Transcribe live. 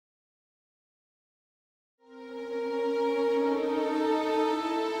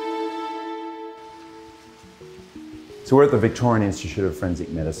So we're at the Victorian Institute of Forensic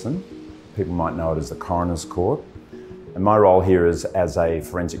Medicine. People might know it as the Coroners Court. And my role here is as a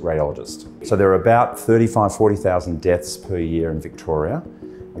forensic radiologist. So there are about 40,000 deaths per year in Victoria,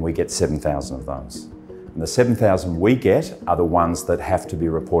 and we get 7,000 of those. And the 7,000 we get are the ones that have to be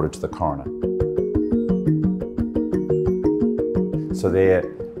reported to the coroner. So they're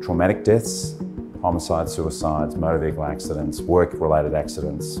traumatic deaths, homicides, suicides, motor vehicle accidents, work-related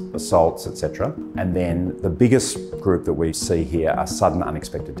accidents, assaults, etc. And then the biggest group that we see here are sudden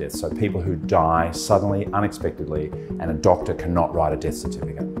unexpected deaths. So people who die suddenly, unexpectedly, and a doctor cannot write a death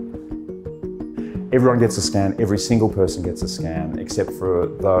certificate. Everyone gets a scan, every single person gets a scan, except for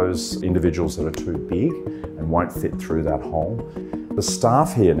those individuals that are too big and won't fit through that hole. The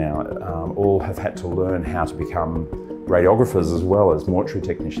staff here now all have had to learn how to become radiographers as well as mortuary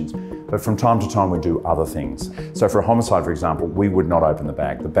technicians. But from time to time we do other things. So for a homicide, for example, we would not open the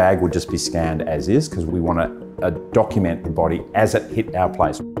bag. The bag would just be scanned as is because we want to document the body as it hit our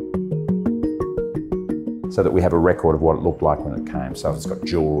place, so that we have a record of what it looked like when it came. So if it's got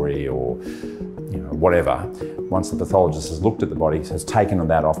jewellery or whatever, once the pathologist has looked at the body, has taken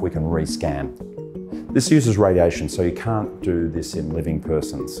that off, we can rescan. This uses radiation, so you can't do this in living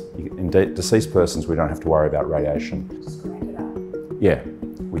persons. In deceased persons, we don't have to worry about radiation. Just crank it up. Yeah,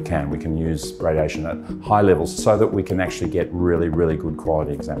 we can. We can use radiation at high levels so that we can actually get really, really good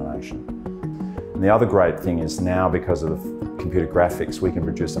quality examination. And the other great thing is now, because of computer graphics, we can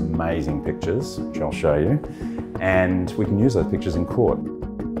produce amazing pictures, which I'll show you, and we can use those pictures in court.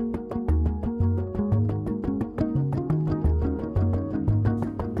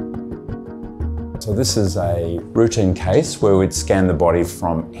 So this is a routine case where we'd scan the body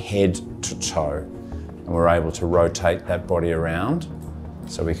from head to toe, and we're able to rotate that body around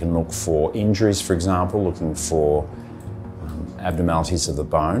so we can look for injuries, for example, looking for abnormalities of the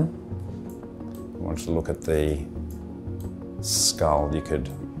bone. If you wanted to look at the skull, you could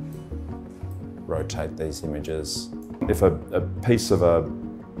rotate these images. If a piece of a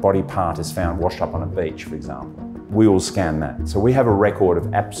body part is found washed up on a beach, for example, we will scan that. So we have a record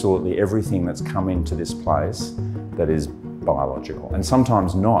of absolutely everything that's come into this place that is biological, and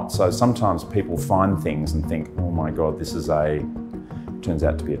sometimes not. So sometimes people find things and think, oh my God, this is turns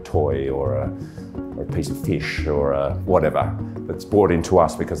out to be a toy or a piece of fish or whatever that's brought into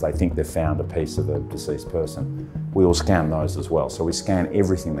us because they think they've found a piece of a deceased person. We will scan those as well. So we scan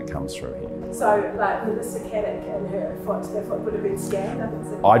everything that comes through here. So, like with the Circadic and her foot, their foot would have been scanned up in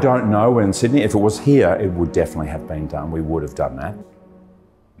Sydney? I don't know in Sydney. If it was here, it would definitely have been done. We would have done that.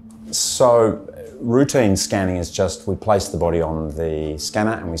 So, routine scanning is just we place the body on the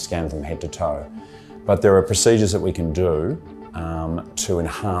scanner and we scan from head to toe. But there are procedures that we can do to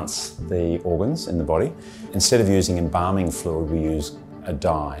enhance the organs in the body. Instead of using embalming fluid, we use a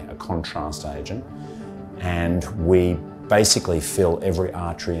dye, a contrast agent, and we basically fill every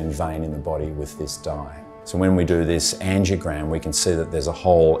artery and vein in the body with this dye. So when we do this angiogram, we can see that there's a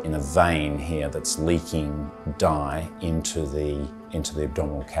hole in a vein here that's leaking dye into the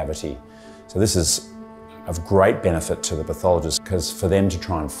abdominal cavity. So this is of great benefit to the pathologist because for them to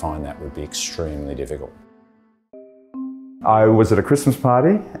try and find that would be extremely difficult. I was at a Christmas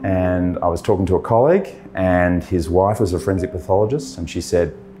party and I was talking to a colleague, and his wife was a forensic pathologist, and she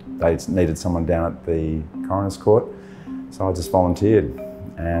said they needed someone down at the Coroners Court. So I just volunteered,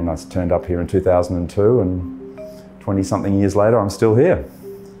 and I turned up here in 2002, and 20-something years later I'm still here.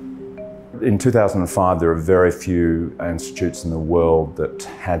 In 2005 there are very few institutes in the world that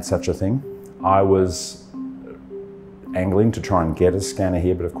had such a thing. I was angling to try and get a scanner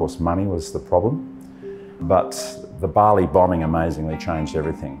here, but of course money was the problem. But the Bali bombing amazingly changed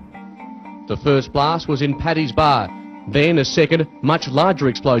everything. The first blast was in Paddy's Bar. Then a second, much larger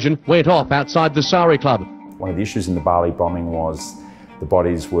explosion went off outside the Sari Club. One of the issues in the Bali bombing was the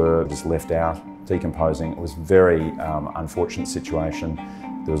bodies were just left out, decomposing. It was a very unfortunate situation.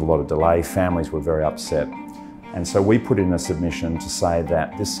 There was a lot of delay. Families were very upset. And so we put in a submission to say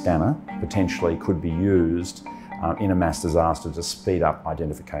that this scanner potentially could be used in a mass disaster to speed up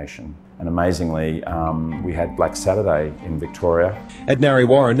identification. And amazingly, we had Black Saturday in Victoria. At Narre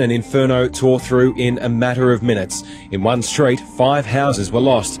Warren, an inferno tore through in a matter of minutes. In one street, 5 houses were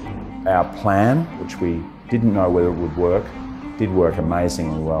lost. Our plan, which we didn't know whether it would work, did work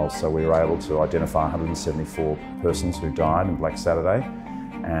amazingly well. So we were able to identify 174 persons who died in Black Saturday,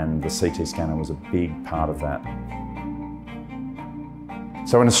 and the CT scanner was a big part of that.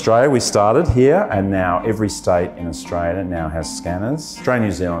 So in Australia we started here, and now every state in Australia now has scanners. Australia and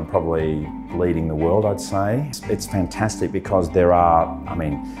New Zealand probably leading the world, I'd say. It's fantastic because there are,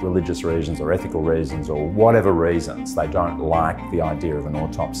 religious reasons or ethical reasons or whatever reasons, they don't like the idea of an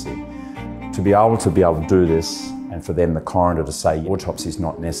autopsy. To be able to do this, and for them, the coroner, to say autopsy is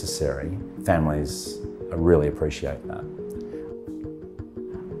not necessary, families really appreciate that.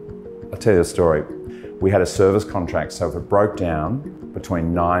 I'll tell you a story. We had a service contract, so if it broke down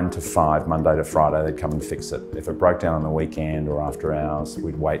between 9 to 5, Monday to Friday, they'd come and fix it. If it broke down on the weekend or after hours,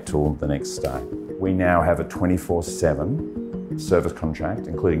 we'd wait till the next day. We now have a 24/7 service contract,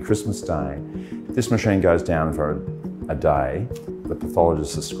 including Christmas Day. If this machine goes down for a day, the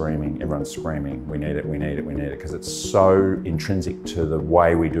pathologists are screaming, everyone's screaming, we need it, we need it, we need it, because it's so intrinsic to the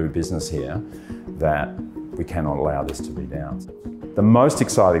way we do business here that we cannot allow this to be down. The most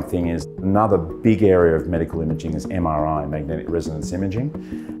exciting thing is another big area of medical imaging is MRI, magnetic resonance imaging.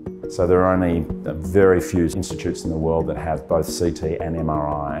 So there are only very few institutes in the world that have both CT and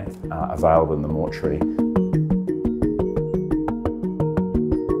MRI available in the mortuary.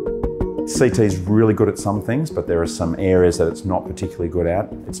 CT is really good at some things, but there are some areas that it's not particularly good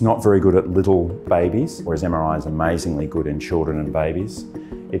at. It's not very good at little babies, whereas MRI is amazingly good in children and babies.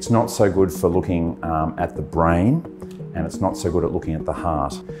 It's not so good for looking at the brain, and it's not so good at looking at the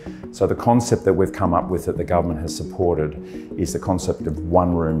heart. So the concept that we've come up with that the government has supported is the concept of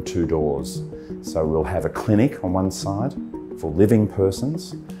one room, two doors. So we'll have a clinic on one side for living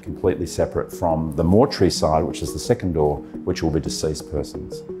persons, completely separate from the mortuary side, which is the second door, which will be deceased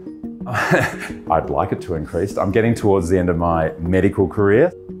persons. I'd like it to increase. I'm getting towards the end of my medical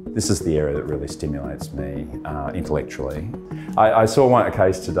career. This is the area that really stimulates me intellectually. I saw a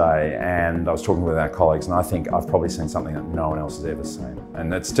case today, and I was talking with our colleagues, and I think I've probably seen something that no one else has ever seen.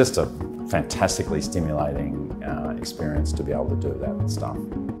 And it's just a fantastically stimulating experience to be able to do that stuff.